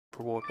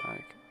reward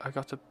bag. I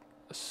got a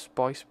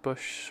spice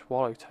bush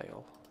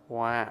swallowtail.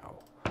 Wow.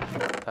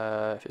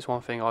 If it's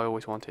one thing I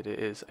always wanted, it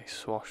is a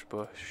swash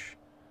bush,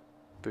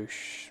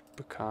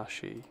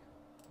 bukashi,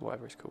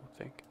 whatever it's called, I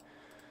think.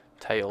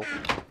 Tail.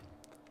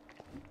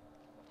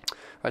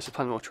 Right, so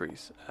plant more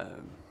trees.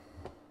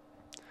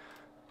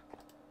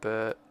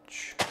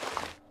 Birch,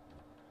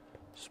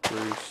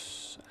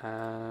 spruce,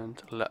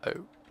 and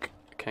oak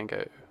can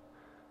go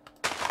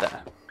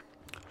there.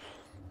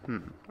 I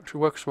should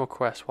work some more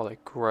quests while they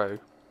grow.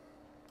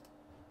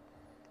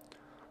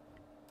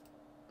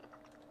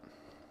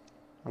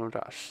 What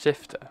about a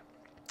sifter?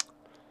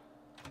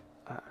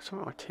 Something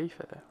on my teeth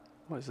here.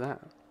 What is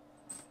that?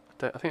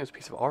 I think it was a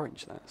piece of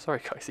orange there. Sorry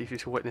guys, if you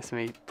just witnessed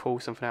me pull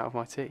something out of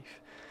my teeth.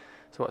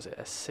 So what is it?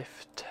 A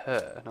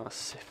sifter, not a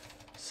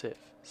sifter.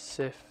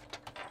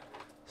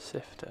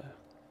 So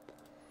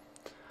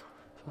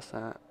what's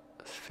that?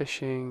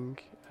 Fishing.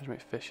 How do you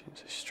make fishing?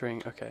 So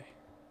string. Okay.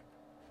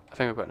 I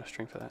think I've got enough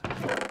string for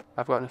that.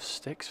 I've got enough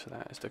sticks for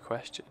that is the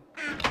question.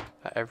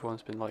 That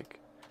everyone's been like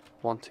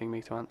wanting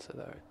me to answer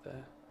though right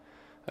there.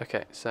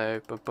 Okay,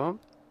 so boom, boom,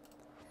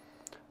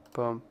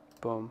 boom,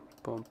 boom,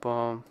 boom,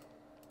 boom,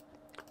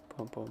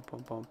 boom,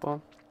 boom, boom,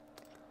 boom.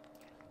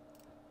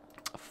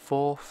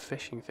 4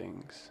 fishing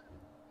things.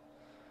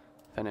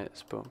 Then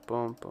it's boom,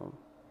 boom, boom,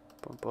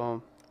 boom,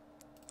 boom.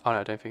 Oh no,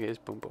 I don't think it is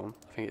boom, boom.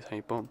 I think it's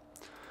only boom,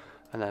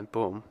 and then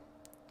boom,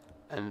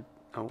 and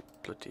oh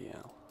bloody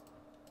hell.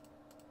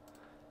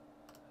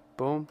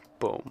 Boom,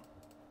 boom,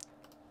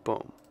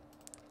 boom,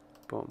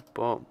 boom,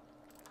 boom,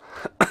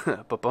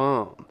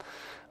 ba-boom.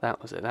 That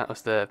was it. That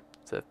was the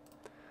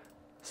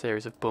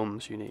series of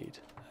bums you need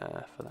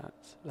for that.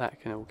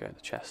 That can all go in the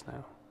chest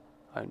now.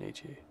 I don't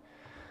need you.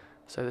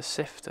 So the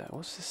sifter.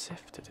 What's the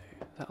sifter do?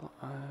 That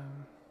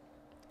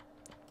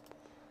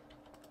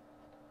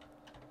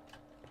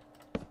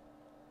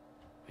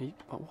why do you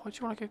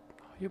want to go?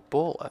 Are you a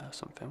baller or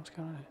something? What's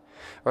going on here?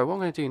 Right, what I'm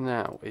going to do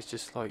now is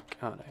just like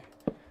I don't know,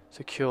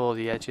 secure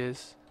the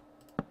edges.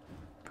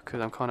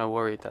 Because I'm kind of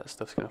worried that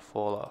stuff's going to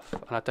fall off.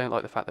 And I don't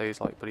like the fact that there's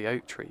like bloody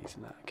oak trees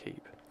in that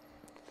keep.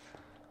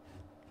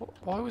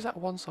 Why was that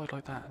one side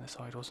like that and the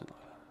side wasn't like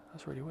that?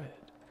 That's really weird.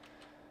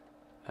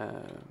 I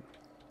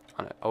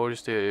know, I'll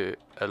just do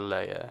a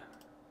layer.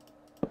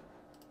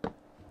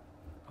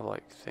 I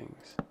like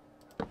things.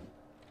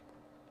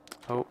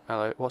 Oh,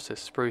 hello. What's this?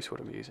 Spruce,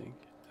 what I'm using.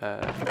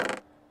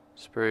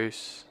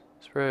 Spruce.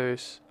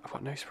 I've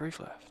got no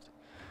spruce left.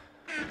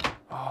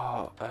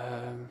 Oh,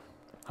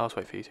 I'll just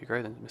wait for you to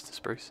grow then, Mr.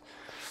 Spruce.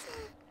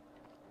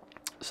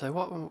 So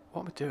what am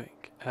I doing?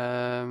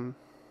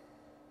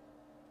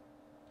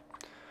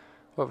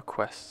 What other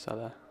quests are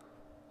there?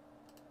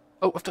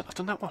 Oh, I've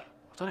done that one.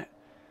 I've done it.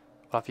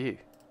 I'll have you.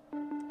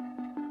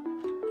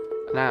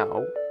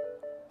 Now,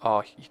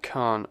 oh, you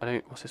can't. I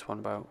don't. What's this one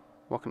about?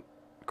 What can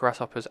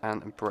grasshoppers,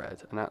 ant, and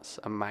bread, and that's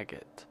a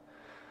maggot.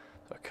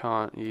 So I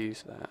can't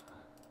use that.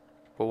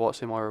 But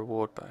what's in my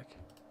reward bag?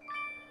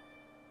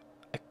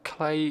 A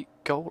clay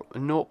gold,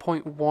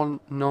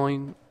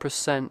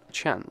 0.19%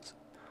 chance.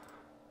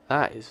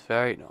 That is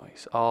very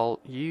nice. I'll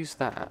use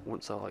that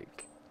once I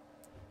like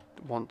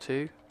want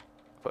to,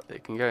 but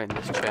it can go in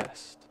this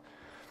chest.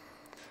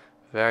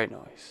 Very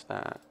nice.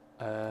 That.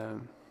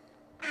 Let's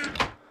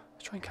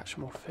try and catch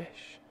some more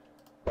fish.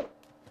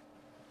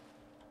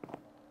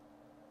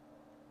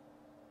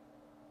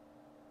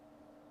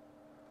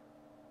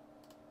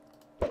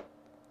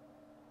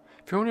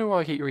 If you're wondering why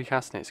I keep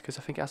recasting it, it's because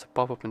I think it has to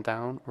bob up and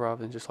down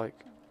rather than just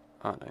like,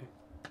 I don't know.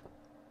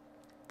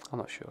 I'm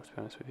not sure, to be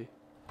honest with you.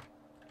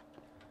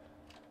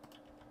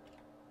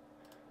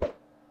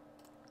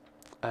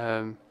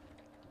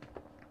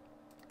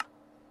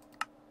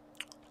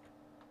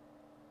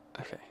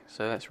 Okay,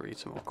 so let's read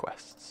some more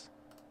quests.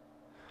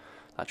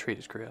 That tree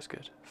just grew, that's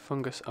good.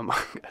 Fungus Among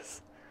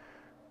Us.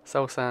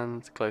 Soul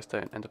Sand,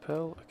 Glowstone, Ender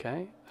Pearl,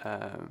 okay.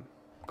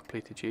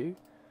 Completed you.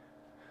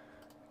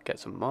 Get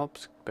some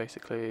mobs,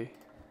 basically.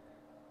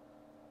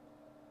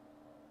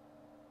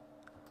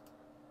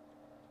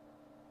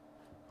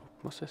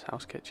 What's this?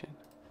 House kitchen.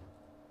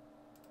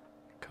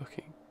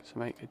 Cooking. So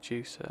make a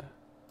juicer.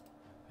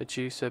 A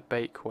juicer,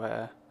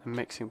 bakeware, a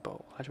mixing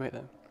bowl. How'd you make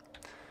them?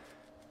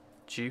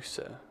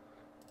 Juicer.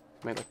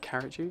 Make like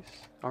carrot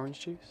juice, orange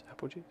juice,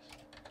 apple juice.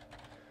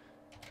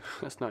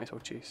 That's nice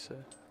old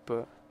juicer,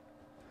 but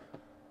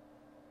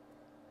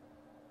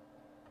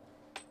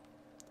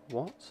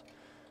what?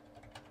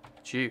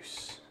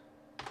 Juice.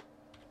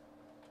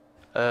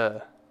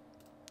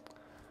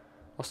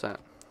 What's that?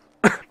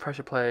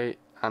 Pressure plate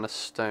and a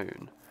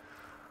stone.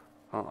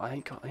 Oh,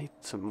 I need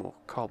some more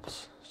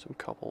cobbles. Some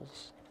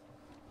cobbles.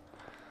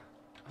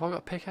 Have I got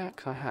a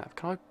pickaxe? I have.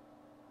 Can I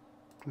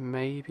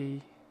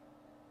maybe,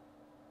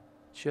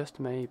 just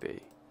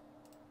maybe,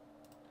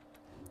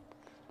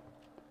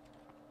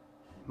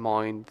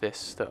 mine this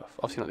stuff?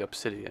 Obviously not the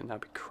obsidian,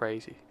 that'd be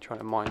crazy. Trying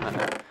to mine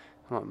that.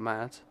 I'm not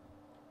mad.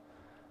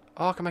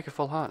 Oh, I can make a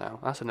full heart now.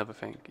 That's another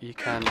thing. You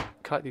can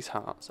collect these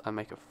hearts and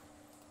make a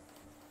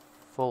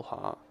full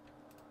heart.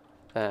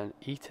 Then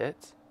eat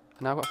it.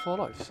 And now I've got 4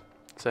 lives.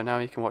 So now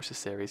you can watch the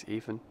series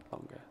even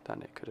longer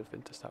than it could have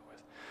been to start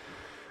with.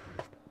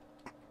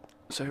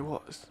 So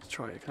what? Let's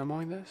try it. Can I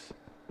mine this?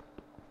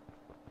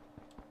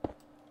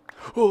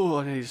 Oh,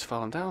 I nearly just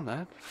fallen down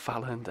there.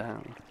 Fallen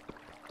down.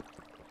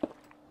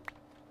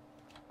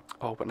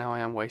 Oh, but now I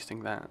am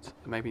wasting that.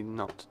 Maybe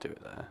not to do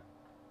it there.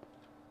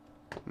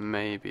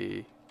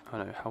 Maybe... I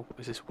don't know, how...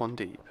 Is this 1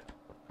 deep?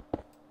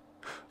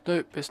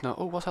 Nope, it's not.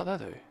 Oh, what's that there,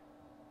 though?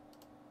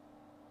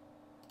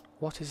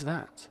 What is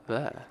that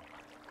there?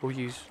 We'll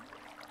use...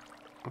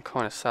 I'm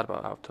kind of sad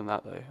about how I've done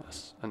that, though.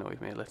 That's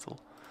annoyed me a little.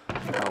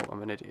 Oh,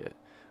 I'm an idiot.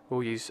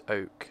 We'll use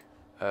oak.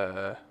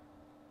 Not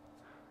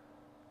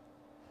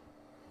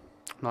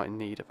in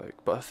need of oak,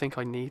 but I think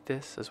I need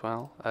this as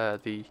well.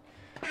 The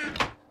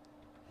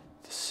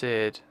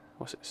seared...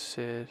 What's it?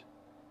 Seared...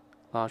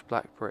 Large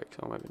black bricks.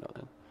 Or maybe not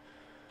then.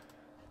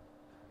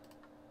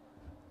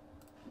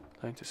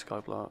 Learning to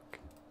skyblock.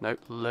 No,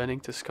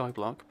 learning to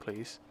skyblock,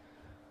 please.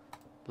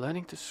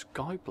 Learning to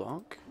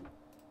skyblock?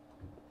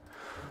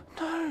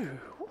 No!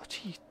 What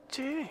are you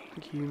doing,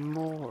 you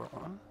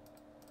moron?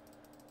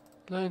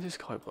 Learn to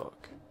skyblock.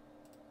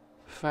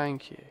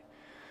 Thank you.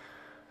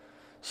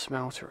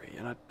 Smeltery,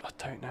 and I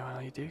don't know how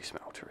you do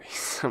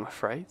smelteries, I'm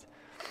afraid.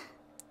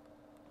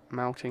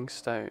 Melting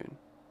stone.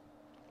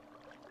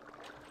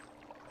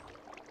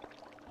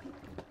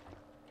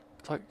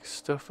 It's like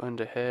stuff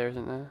under here,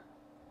 isn't there?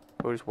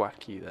 We'll just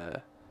whack you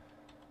there.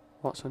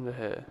 What's under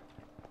here?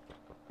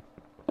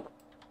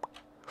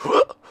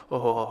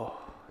 Oh,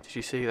 did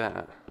you see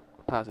that?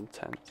 That was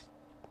intense.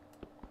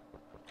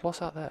 What's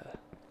that there?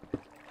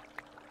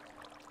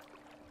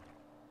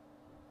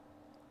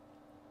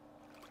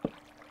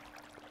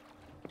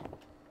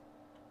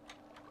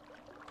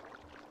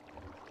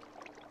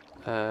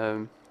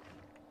 I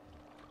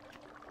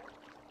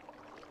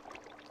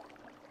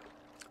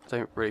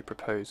don't really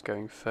propose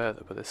going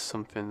further, but there's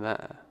something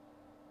there.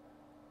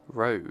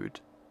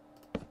 Road.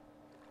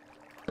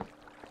 I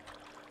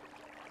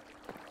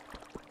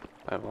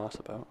don't know what that's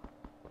about.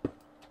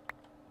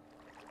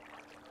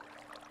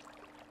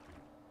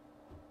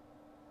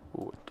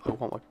 Ooh, I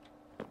want my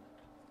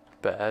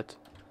bed.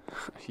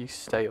 You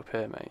stay up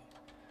here, mate.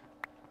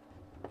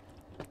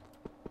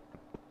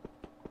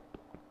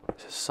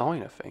 It's a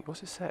sign, I think.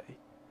 What's it say?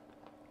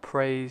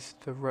 Praise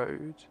the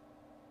road.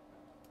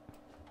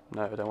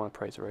 No, I don't want to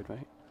praise the road,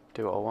 mate.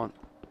 Do what I want.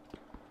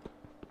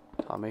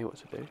 Tell me what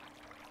to do.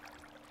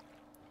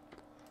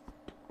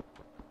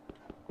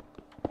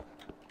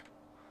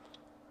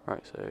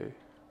 Right, so...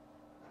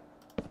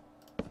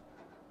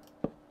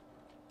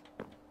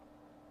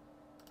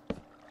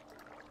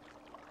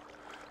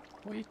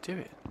 What are you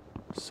doing?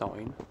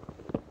 Sign.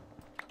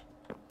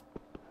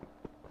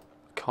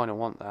 Kind of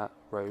want that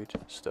road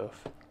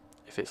stuff.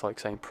 If it's like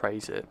saying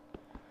praise it.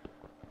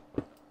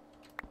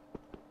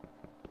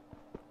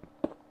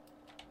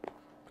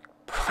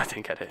 I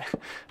didn't get it.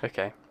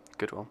 Okay,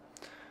 good one.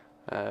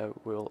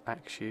 We'll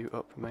axe you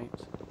up, mate.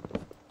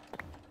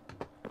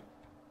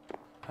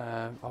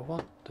 I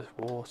want the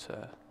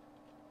water.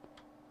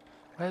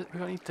 We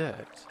got any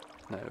dirt?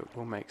 No,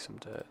 we'll make some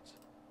dirt.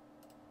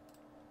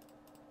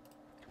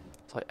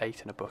 It's like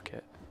 8 in a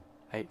bucket.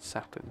 8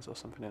 saplings or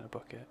something in a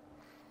bucket.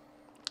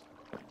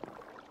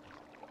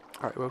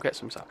 Alright, we'll get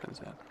some saplings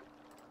then.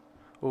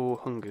 Oh,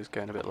 hunger's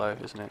going a bit low,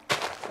 isn't it?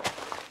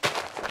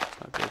 It's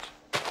not good.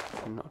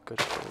 Not good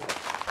at all.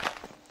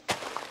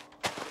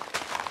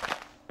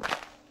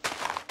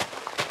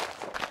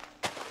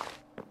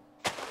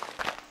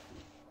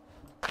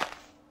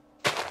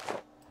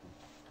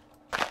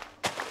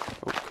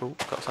 Oh, cool.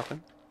 Got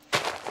sapling.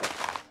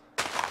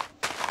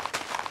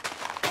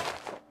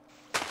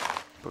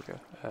 Bugger.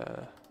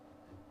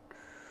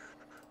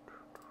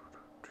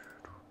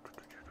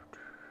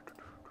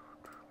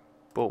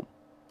 Boom.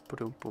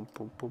 Boom, boom,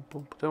 boom, boom,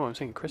 boom. I don't know why I'm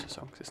singing Christmas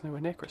songs. It's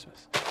nowhere near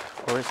Christmas.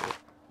 Or is it?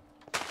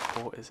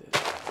 Or is it?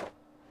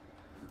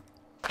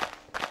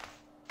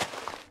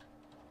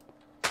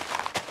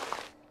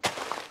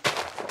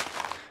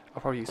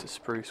 I'll probably use the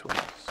spruce ones.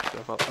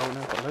 I've got, oh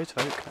no, I've got loads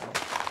of oak now.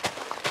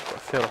 But I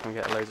feel like I'm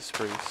getting loads of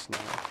spruce now.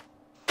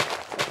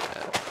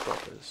 Yeah,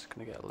 proper's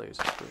gonna get loads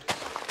of spruce.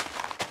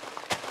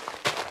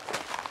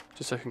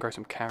 Just so I can grow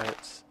some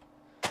carrots.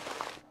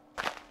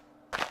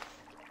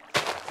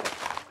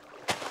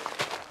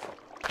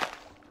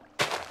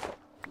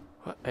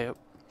 What? Hey up.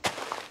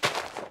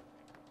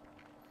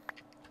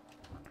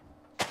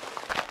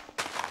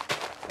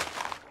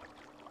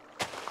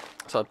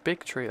 It's a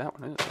big tree, that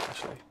one, isn't it,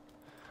 actually?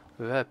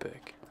 Very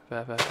big.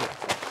 Very, very big.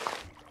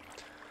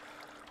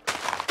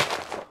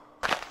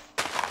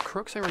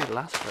 Crooks don't really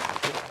last forever,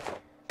 do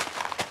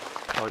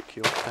they? Like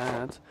your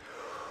dad.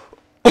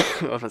 I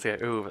was about to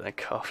go, ooh, but then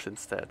coughed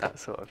instead. That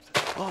sort of...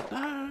 Oh,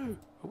 no!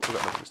 Oh, we got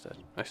another instead.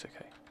 That's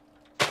okay.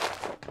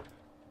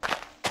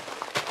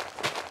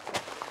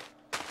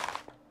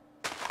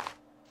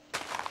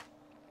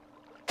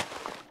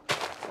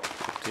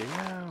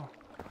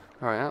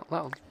 Alright,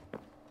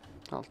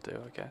 that'll do,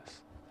 I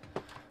guess.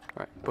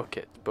 Right,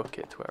 bucket,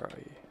 where are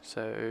you?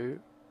 So,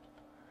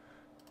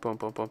 boom,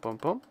 boom, boom, boom,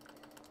 boom.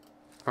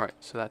 Alright,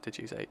 so that did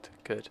use 8.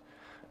 Good.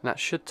 And that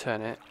should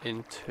turn it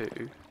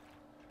into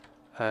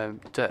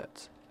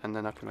dirt. And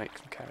then I can make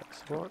some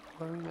carrots. What?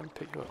 Why are we going to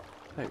pick you up?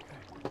 There you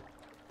go.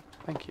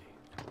 Thank you.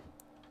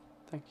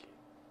 Thank you.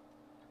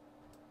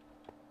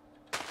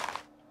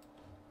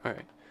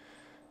 Alright.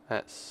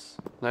 That's...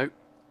 Nope.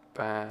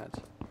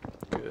 Bad.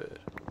 Good.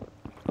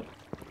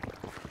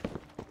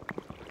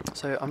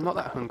 So I'm not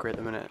that hungry at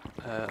the minute.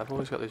 I've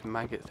always got those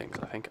maggot things.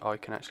 I think I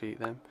can actually eat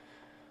them.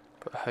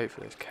 But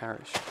hopefully those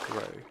carrots should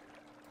grow.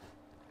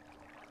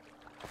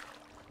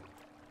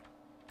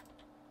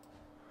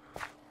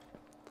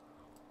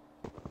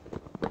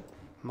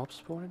 Mob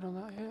spawning on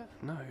that yet?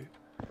 No.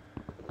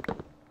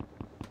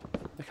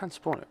 They can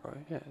spawn it,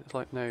 right? Yeah, there's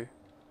like no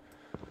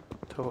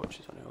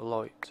torches on it or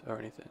light or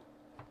anything.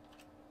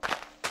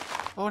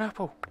 Oh, an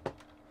apple!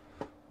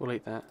 We'll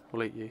eat that.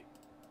 We'll eat you.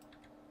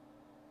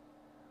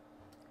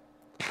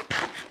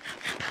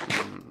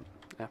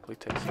 Apple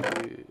tastes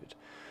good.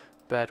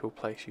 Bed will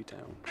place you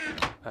down.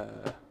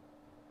 No,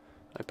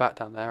 back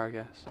down there, I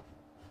guess.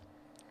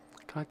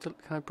 Can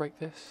I break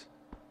this?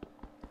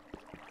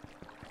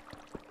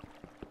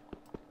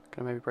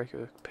 Can I maybe break it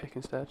with a pick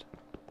instead?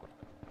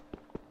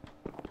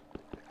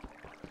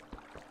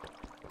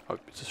 Oh,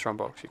 it's a strong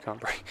box. You can't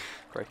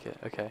break it.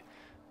 Okay.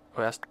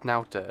 Well, that's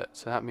now dirt.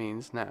 So that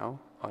means now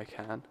I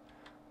can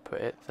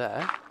put it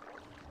there.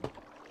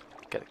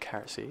 Get a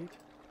carrot seed.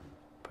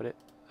 Put it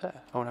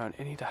there. Oh no,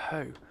 I need a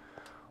hoe.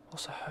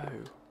 What's a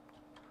hoe?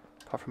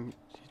 Apart from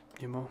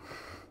your mum.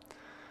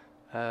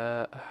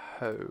 A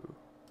hoe.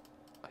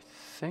 I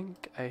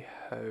think a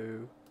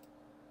hoe.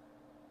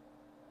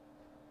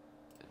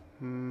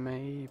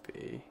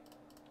 Maybe.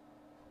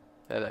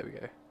 There we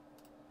go.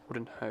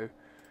 Wooden hoe.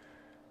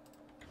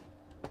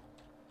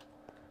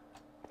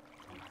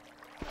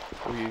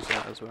 We'll use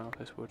that as well.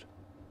 This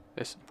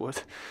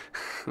wood.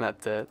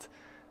 That dirt.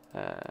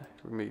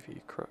 Remove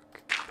you,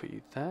 crook. Put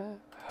you there.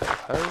 Ho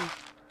ho.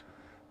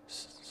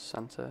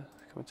 Santa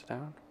coming to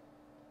down.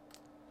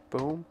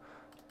 Boom.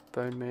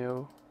 Bone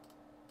meal.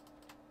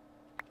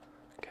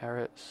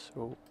 Carrots.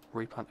 We'll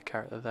replant the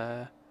carrot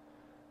there.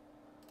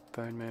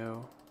 Bone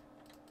meal.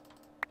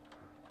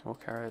 More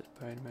carrots.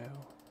 Bone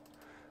meal.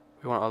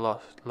 We want a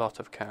lot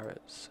of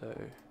carrots. So.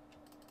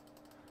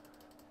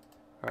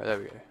 Alright, there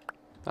we go.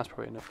 That's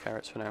probably enough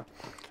carrots for now.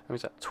 That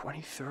means that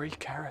 23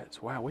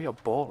 carrots. Wow, we are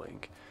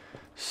balling.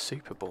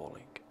 Super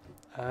balling.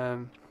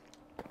 Right,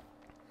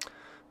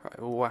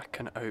 we'll whack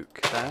an oak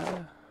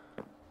there.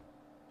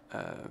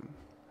 And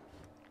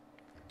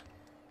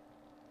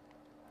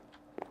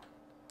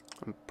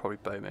probably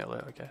bone meal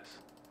it, I guess.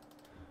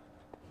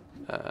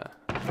 A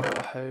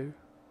hoe.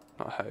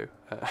 Not a hoe.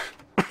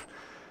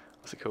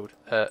 What's it called?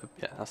 Yeah,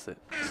 that's the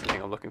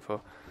thing I'm looking for.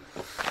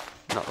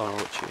 Not long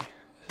Richie.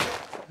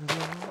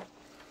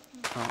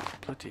 Oh,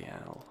 bloody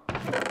hell.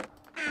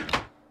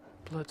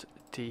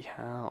 Bloody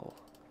hell.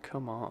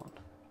 Come on.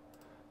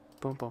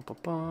 Bum bum bum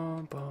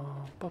bum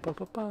bum bum bum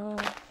bum bum.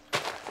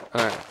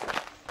 Alright.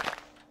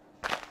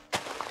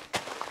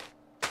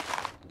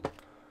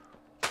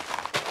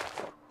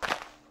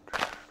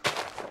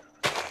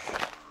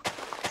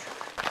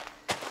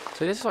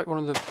 So this is like one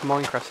of the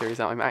Minecraft series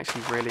that I'm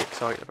actually really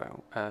excited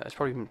about. I've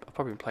probably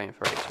been playing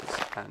for ages,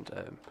 and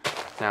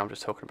now I'm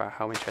just talking about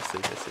how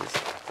interesting this is.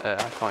 I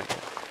find it.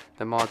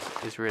 The mod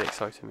is really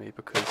exciting me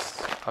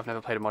because I've never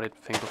played a modded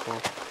thing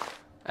before,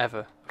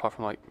 ever. Apart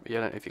from like, I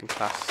don't know if you can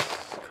class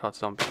Card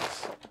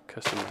Zombies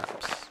custom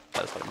maps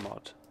as like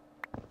mod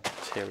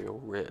material,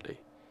 really.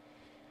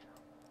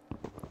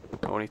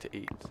 I need to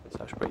eat, so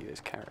I should probably eat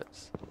those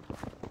carrots.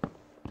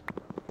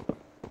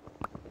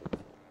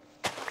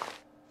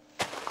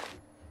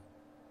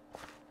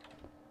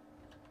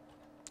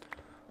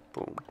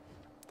 Boom.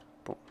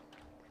 Boom.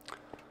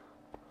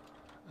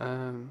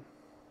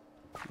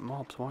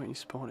 Mobs, why aren't you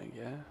spawning?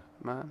 Yeah,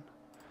 man.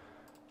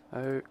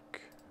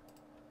 Oak.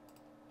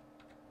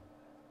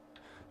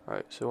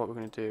 Right, so what we're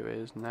going to do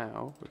is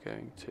now we're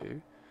going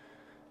to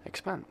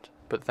expand,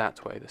 but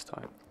that way this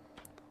time.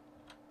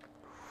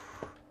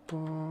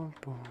 Boom,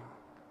 boom.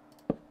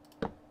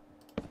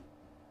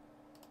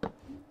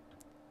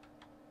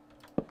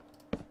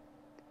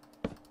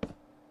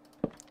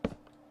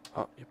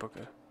 Oh, you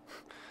bugger.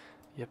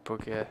 You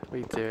bugger. What are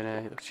you doing here,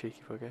 you little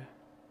cheeky bugger?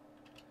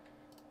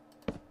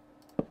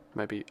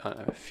 Maybe, I don't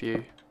know, a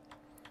few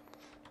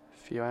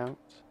out.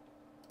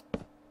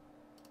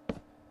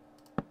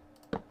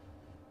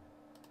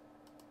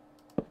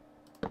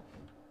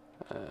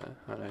 I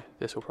don't know,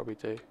 this will probably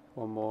do.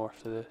 One more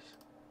after this.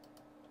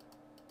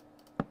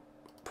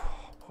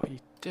 What are you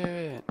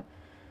doing?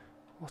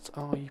 What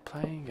are you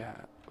playing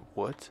at?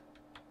 Wood?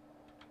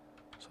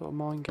 What sort of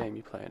mind game are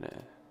you playing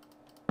at?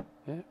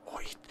 Yeah?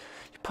 What are you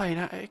playing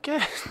at it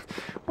again?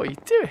 What are you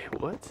doing,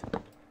 Wood?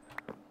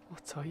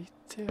 What are you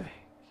doing?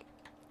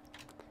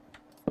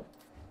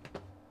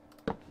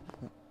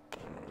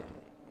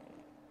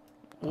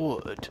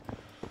 Wood.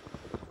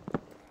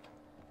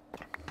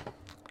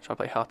 Shall I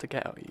play hard to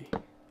get out of you?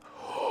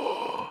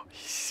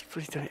 He's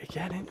really done it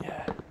again, ain't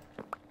ya?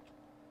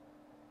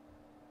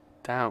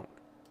 Down.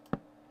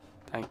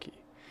 Thank you.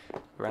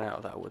 ran out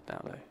of that wood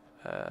now though.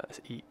 Let's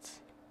eat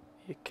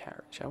a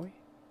carrot, shall we?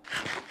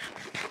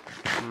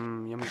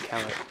 Yummy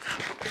carrot.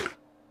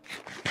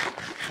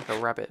 Like a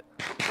rabbit.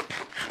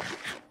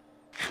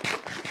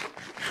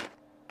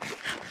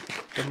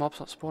 The mob's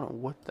not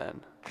spawning wood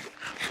then.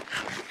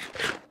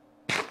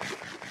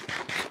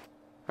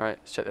 Alright,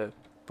 let's check the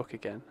book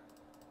again.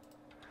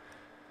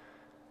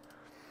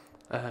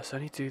 So I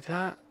need to do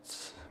that,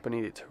 but I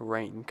need it to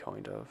rain,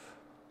 kind of.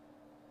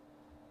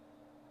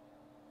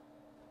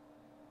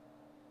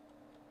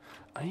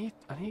 I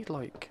need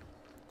like...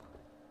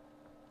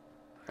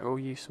 I will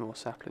use some more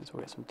saplings,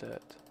 we'll get some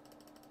dirt.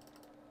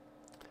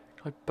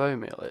 Can I bone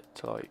meal it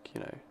to like,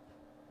 you know...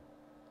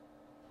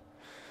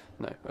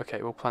 No,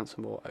 okay, we'll plant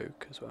some more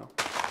oak as well.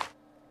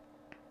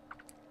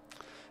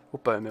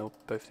 We'll bone meal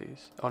both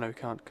these. Oh no, we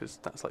can't, because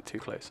that's like too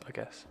close, I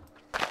guess.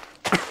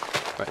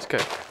 Right, let's go.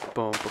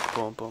 Boom, boom,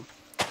 boom, boom.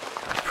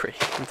 That's pretty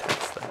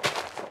intense there.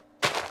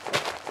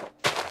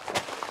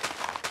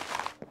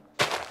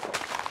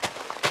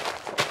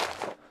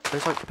 So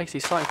it's like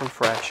basically starting from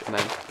fresh and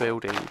then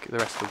building the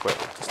rest of the world.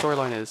 The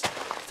storyline is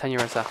 10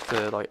 years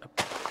after like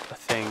a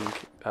thing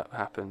that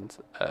happened,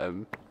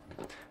 and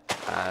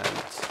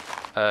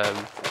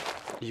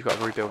you've got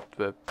to rebuild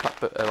the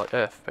like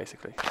Earth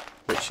basically,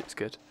 which is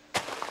good.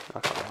 I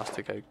can't be asked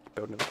to go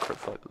build another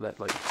crypt for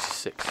like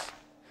 6.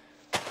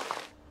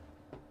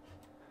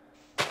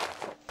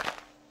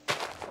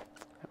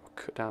 We'll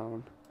cut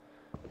down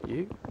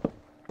you.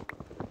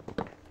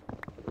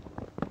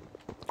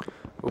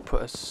 We'll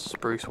put a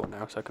spruce one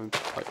now so I can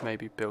like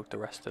maybe build the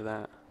rest of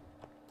that.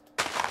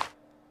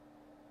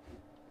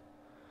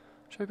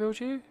 Should I build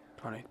you?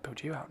 Oh, I need to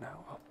build you out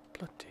now. Oh,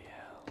 bloody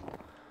hell.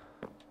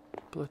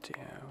 Bloody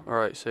hell.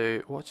 Alright,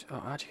 so what? Oh,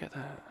 how'd you get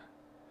that?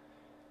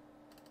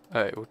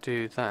 Alright, we'll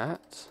do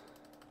that.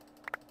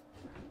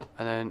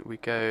 And then we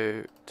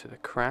go to the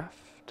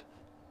craft.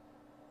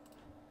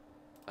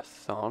 A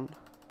thon.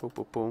 Boom,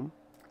 boom, boom.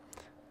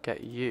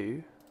 Get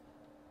you.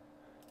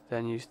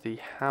 Then use the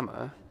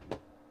hammer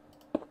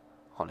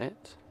on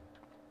it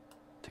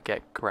to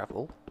get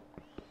gravel.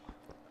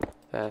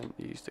 Then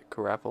use the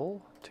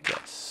gravel to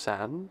get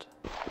sand.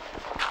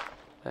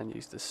 Then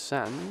use the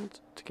sand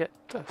to get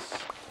dust.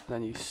 And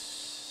then you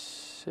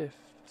sift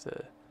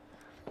the...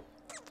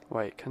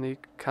 Wait, can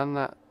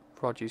that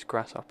rod use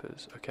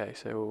grasshoppers? Okay,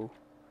 so we'll...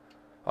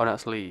 Oh, no,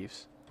 that's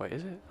leaves. Wait,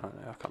 is it? Oh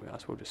no, I can't be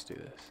honest. We'll just do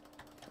this.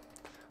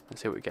 And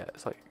see what we get.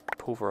 It's like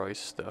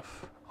pulverized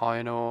stuff.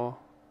 Iron ore.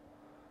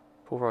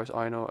 Pulverized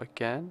iron ore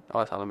again. Oh,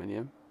 that's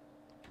aluminium.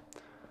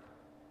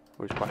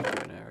 We'll just whack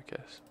you in there, I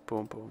guess.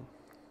 Boom, boom.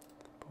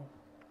 Boom.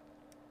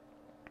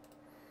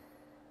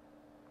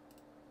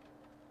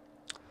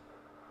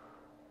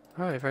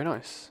 Alright, very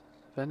nice.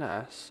 Very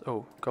nice.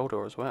 Oh, gold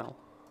ore as well.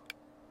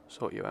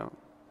 Sort you out.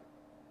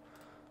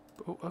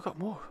 Oh, I've got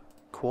more.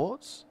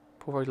 Quartz?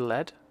 Pulverized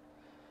lead?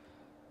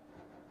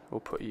 We'll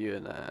put you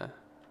in there.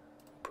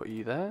 Put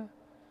you there.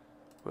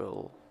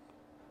 We'll...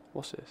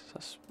 What's this?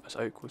 That's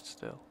oak wood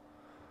still.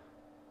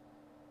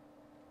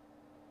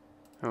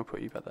 And we'll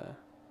put you back there.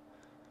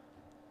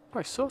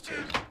 Right,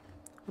 sorted.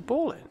 We're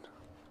balling.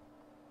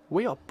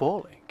 We are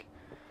balling.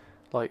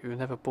 Like we've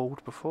never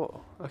balled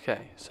before.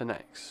 Okay, so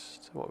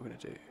next, what are we going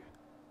to do?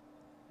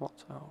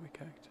 What are we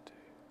going to do?